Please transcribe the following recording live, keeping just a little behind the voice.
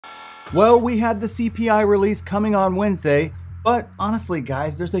Well, we had the CPI release coming on Wednesday, but honestly,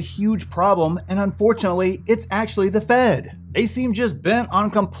 guys, there's a huge problem, and unfortunately, it's actually the Fed. They seem just bent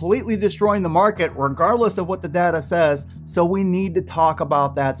on completely destroying the market, regardless of what the data says, so we need to talk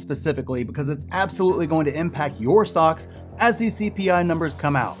about that specifically because it's absolutely going to impact your stocks as these CPI numbers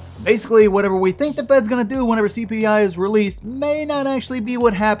come out. Basically, whatever we think the Fed's going to do whenever CPI is released may not actually be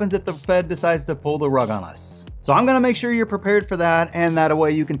what happens if the Fed decides to pull the rug on us. So I'm going to make sure you're prepared for that, and that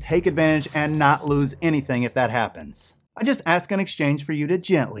way you can take advantage and not lose anything if that happens. I just ask in exchange for you to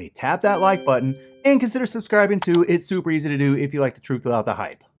gently tap that like button and consider subscribing too. It's super easy to do if you like the truth without the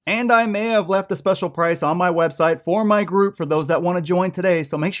hype. And I may have left a special price on my website for my group for those that want to join today,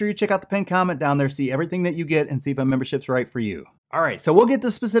 so make sure you check out the pinned comment down there, see everything that you get, and see if a membership's right for you. All right, so we'll get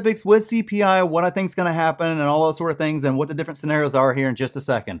to specifics with CPI, what I think is going to happen, and all those sort of things, and what the different scenarios are here in just a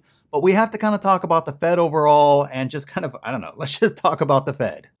second. But we have to kind of talk about the Fed overall and just kind of, I don't know, let's just talk about the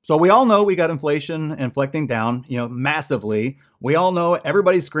Fed. So we all know we got inflation inflecting down, massively. We all know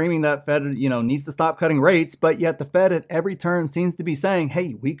everybody's screaming that Fed, needs to stop cutting rates, but yet the Fed at every turn seems to be saying,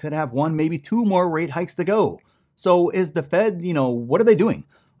 hey, we could have one, maybe two more rate hikes to go. So is the Fed, what are they doing?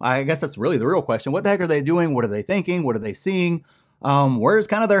 I guess that's really the real question. What the heck are they doing? What are they thinking? What are they seeing? Where's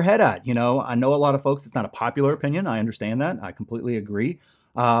kind of their head at? I know a lot of folks, it's not a popular opinion. I understand that. I completely agree.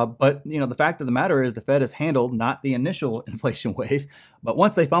 But the fact of the matter is the Fed has handled not the initial inflation wave, but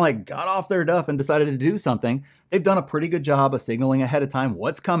once they finally got off their duff and decided to do something, they've done a pretty good job of signaling ahead of time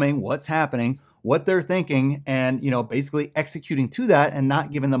what's coming, what's happening, what they're thinking, and, basically executing to that and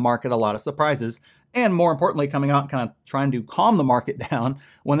not giving the market a lot of surprises. And more importantly, coming out and kind of trying to calm the market down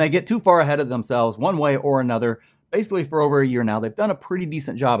when they get too far ahead of themselves one way or another. Basically for over a year now, they've done a pretty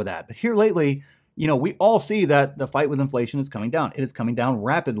decent job of that. But here lately, we all see that the fight with inflation is coming down. It is coming down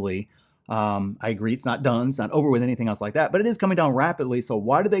rapidly. I agree, it's not done. It's not over with anything else like that, but it is coming down rapidly. So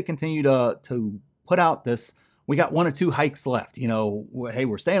why do they continue to put out this? We got one or two hikes left. Hey,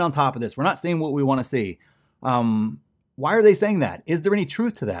 we're staying on top of this. We're not seeing what we want to see. Why are they saying that? Is there any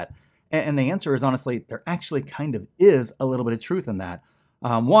truth to that? And the answer is honestly, there actually kind of is a little bit of truth in that.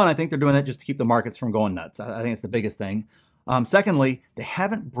 One, I think they're doing that just to keep the markets from going nuts. I think it's the biggest thing. Secondly, they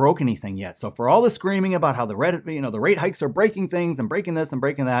haven't broke anything yet. So for all the screaming about how the rate hikes are breaking things and breaking this and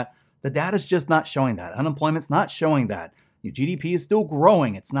breaking that, the data's just not showing that. Unemployment's not showing that. Your GDP is still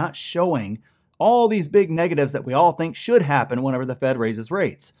growing. It's not showing all these big negatives that we all think should happen whenever the Fed raises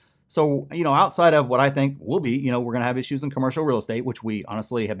rates. So, outside of what I think will be, we're going to have issues in commercial real estate, which we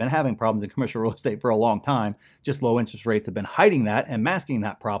honestly have been having problems in commercial real estate for a long time. Just low interest rates have been hiding that and masking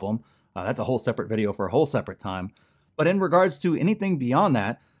that problem. That's a whole separate video for a whole separate time. But in regards to anything beyond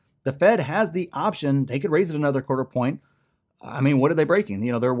that, the Fed has the option. They could raise it another quarter point. I mean, what are they breaking?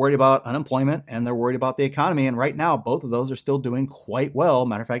 They're worried about unemployment and they're worried about the economy. And right now, both of those are still doing quite well.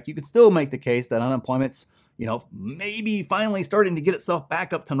 Matter of fact, you could still make the case that unemployment's maybe finally starting to get itself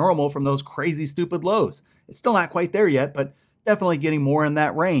back up to normal from those crazy, stupid lows. It's still not quite there yet, but definitely getting more in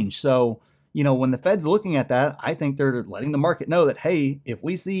that range. So, when the Fed's looking at that, I think they're letting the market know that, hey, if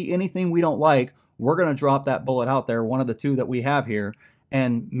we see anything we don't like, we're going to drop that bullet out there, one of the two that we have here,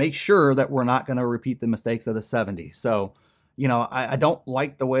 and make sure that we're not going to repeat the mistakes of the 70s. So, I don't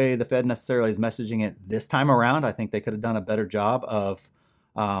like the way the Fed necessarily is messaging it this time around. I think they could have done a better job of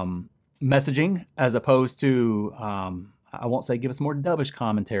messaging as opposed to, I won't say give us more dovish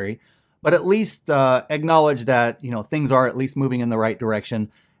commentary, but at least acknowledge that, things are at least moving in the right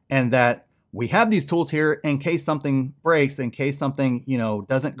direction and that we have these tools here in case something breaks, in case something,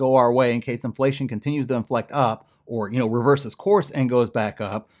 doesn't go our way, in case inflation continues to inflect up or, reverses course and goes back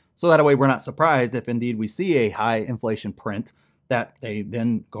up. So that way we're not surprised if indeed we see a high inflation print that they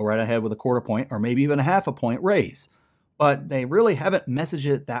then go right ahead with a quarter point or maybe even a half a point raise. But they really haven't messaged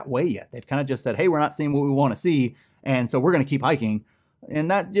it that way yet. They've kind of just said, hey, we're not seeing what we want to see. And so we're going to keep hiking. And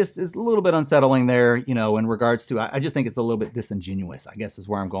that just is a little bit unsettling there, in regards to, I just think it's a little bit disingenuous, I guess is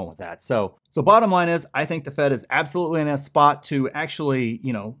where I'm going with that. So bottom line is, I think the Fed is absolutely in a spot to actually,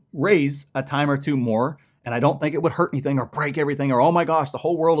 raise a time or two more. And I don't think it would hurt anything or break everything or, oh my gosh, the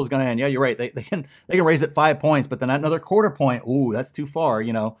whole world is going to end. Yeah, you're right. They can raise it 5 points, but then another quarter point, ooh, that's too far,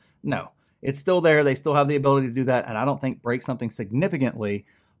 No, it's still there. They still have the ability to do that. And I don't think break something significantly.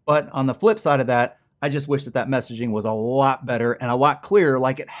 But on the flip side of that, I just wish that messaging was a lot better and a lot clearer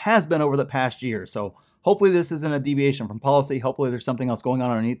like it has been over the past year. So hopefully this isn't a deviation from policy. Hopefully there's something else going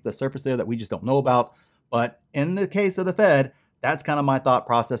on underneath the surface there that we just don't know about. But in the case of the Fed, that's kind of my thought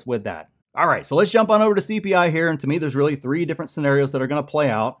process with that. All right, so let's jump on over to CPI here. And to me, there's really three different scenarios that are going to play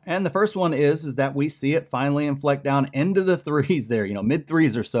out. And the first one is that we see it finally inflect down into the threes there, mid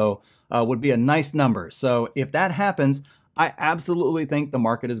threes or so would be a nice number. So if that happens, I absolutely think the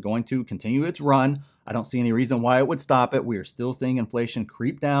market is going to continue its run. I don't see any reason why it would stop it. We are still seeing inflation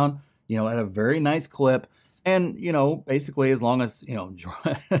creep down, at a very nice clip. And, basically, as long as,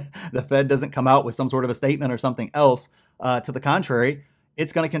 the Fed doesn't come out with some sort of a statement or something else to the contrary,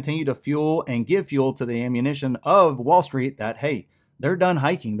 it's going to continue to fuel and give fuel to the ammunition of Wall Street that, hey, they're done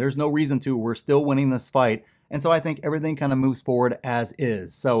hiking. There's no reason to. We're still winning this fight. And so I think everything kind of moves forward as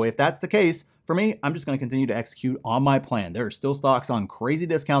is. So if that's the case, for me, I'm just going to continue to execute on my plan. There are still stocks on crazy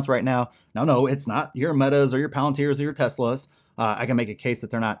discounts right now. Now, no, it's not your Metas or your Palantirs or your Teslas. I can make a case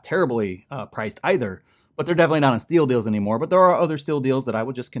that they're not terribly priced either, but they're definitely not on steal deals anymore. But there are other steal deals that I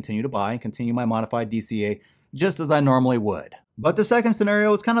would just continue to buy and continue my modified DCA just as I normally would. But the second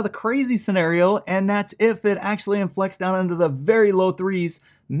scenario is kind of the crazy scenario, and that's if it actually inflects down into the very low threes,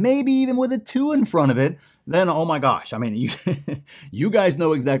 maybe even with a 2 in front of it, then oh my gosh, I mean, you guys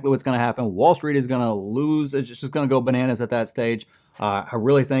know exactly what's going to happen. Wall Street is going to lose. It's just going to go bananas at that stage. I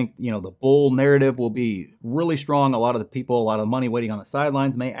really think, the bull narrative will be really strong. A lot of the people, a lot of the money waiting on the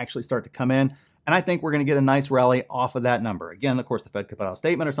sidelines may actually start to come in. And I think we're going to get a nice rally off of that number. Again, of course, the Fed could put out a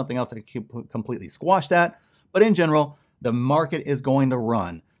statement or something else that could completely squash that. But in general, the market is going to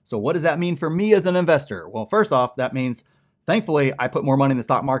run. So what does that mean for me as an investor? Well, first off, that means, thankfully, I put more money in the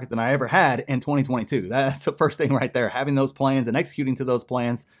stock market than I ever had in 2022. That's the first thing right there. Having those plans and executing to those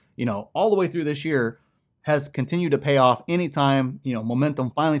plans, all the way through this year has continued to pay off anytime,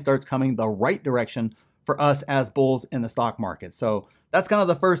 momentum finally starts coming the right direction for us as bulls in the stock market. So that's kind of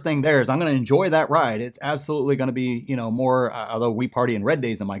the first thing there is I'm going to enjoy that ride. It's absolutely going to be, more, although we party in red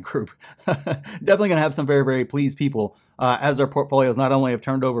days in my group, definitely going to have some very, very pleased people as their portfolios not only have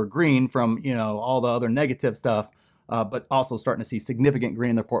turned over green from, all the other negative stuff, but also starting to see significant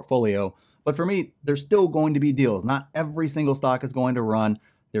green in their portfolio. But for me, there's still going to be deals. Not every single stock is going to run.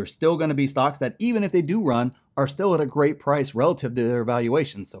 There's still going to be stocks that even if they do run are still at a great price relative to their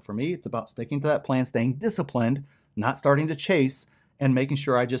valuation. So for me, it's about sticking to that plan, staying disciplined, not starting to chase, and making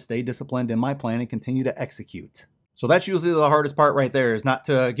sure I just stay disciplined in my plan and continue to execute. So that's usually the hardest part right there, is not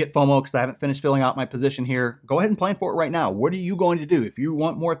to get FOMO because I haven't finished filling out my position here. Go ahead and plan for it right now. What are you going to do? If you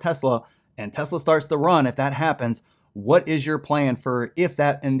want more Tesla and Tesla starts to run, if that happens, what is your plan for if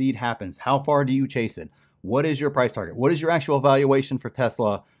that indeed happens? How far do you chase it? What is your price target? What is your actual valuation for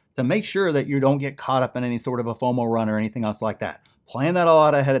Tesla to make sure that you don't get caught up in any sort of a FOMO run or anything else like that? Plan that all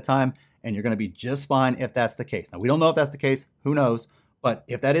out ahead of time, and you're going to be just fine if that's the case. Now, we don't know if that's the case. Who knows? But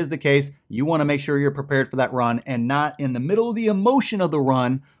if that is the case, you want to make sure you're prepared for that run and not in the middle of the emotion of the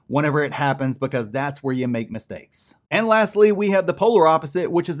run whenever it happens, because that's where you make mistakes. And lastly, we have the polar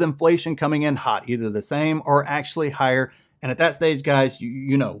opposite, which is inflation coming in hot, either the same or actually higher. And at that stage, guys,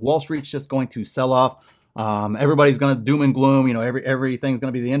 Wall Street's just going to sell off. Everybody's going to doom and gloom. Everything's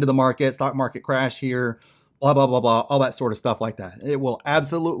going to be the end of the market, stock market crash here, blah, blah, blah, blah, all that sort of stuff like that. It will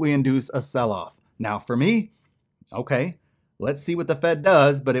absolutely induce a sell-off. Now, for me, okay, let's see what the Fed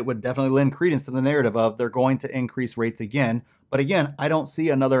does, but it would definitely lend credence to the narrative of they're going to increase rates again. But again, I don't see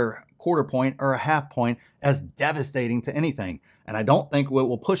another quarter point or a half point as devastating to anything. And I don't think it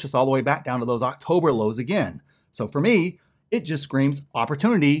will push us all the way back down to those October lows again. So for me, it just screams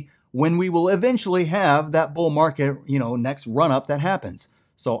opportunity when we will eventually have that bull market, next run up that happens.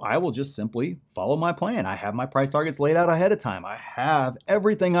 So I will just simply follow my plan. I have my price targets laid out ahead of time. I have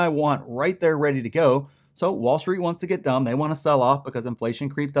everything I want right there ready to go. So Wall Street wants to get dumb. They want to sell off because inflation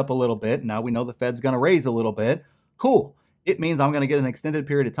creeped up a little bit. Now we know the Fed's going to raise a little bit. Cool. It means I'm going to get an extended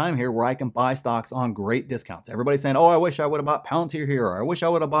period of time here where I can buy stocks on great discounts. Everybody's saying, oh, I wish I would have bought Palantir here, or I wish I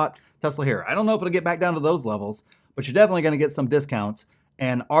would have bought Tesla here. I don't know if it'll get back down to those levels, but you're definitely going to get some discounts.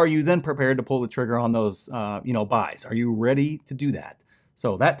 And are you then prepared to pull the trigger on those, buys? Are you ready to do that?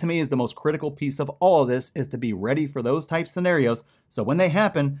 So that to me is the most critical piece of all of this, is to be ready for those type scenarios. So when they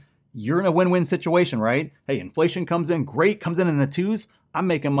happen, you're in a win-win situation, right? Hey, inflation comes in, great, comes in the twos. I'm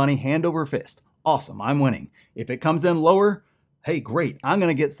making money hand over fist. Awesome, I'm winning. If it comes in lower, hey, great, I'm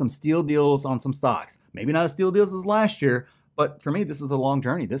going to get some steal deals on some stocks. Maybe not as steal deals as last year, but for me, this is a long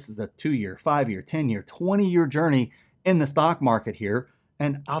journey. This is a 2-year, 5-year, 10-year, 20-year journey in the stock market here.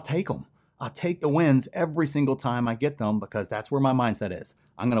 And I'll take them. I'll take the wins every single time I get them, because that's where my mindset is.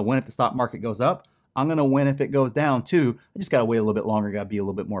 I'm going to win if the stock market goes up. I'm going to win if it goes down too. I just got to wait a little bit longer. Got to be a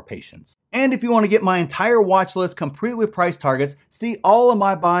little bit more patient. And if you want to get my entire watch list complete with price targets, see all of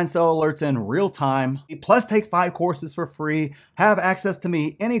my buy and sell alerts in real time, plus take 5 courses for free, have access to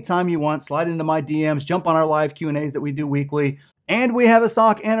me anytime you want, slide into my DMs, jump on our live Q&As that we do weekly. And we have a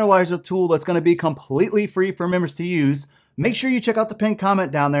stock analyzer tool that's going to be completely free for members to use. Make sure you check out the pinned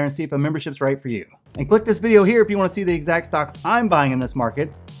comment down there and see if a membership's right for you. And click this video here if you want to see the exact stocks I'm buying in this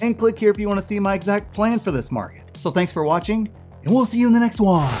market, and click here if you want to see my exact plan for this market. So thanks for watching, and we'll see you in the next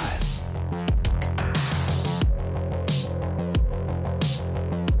one.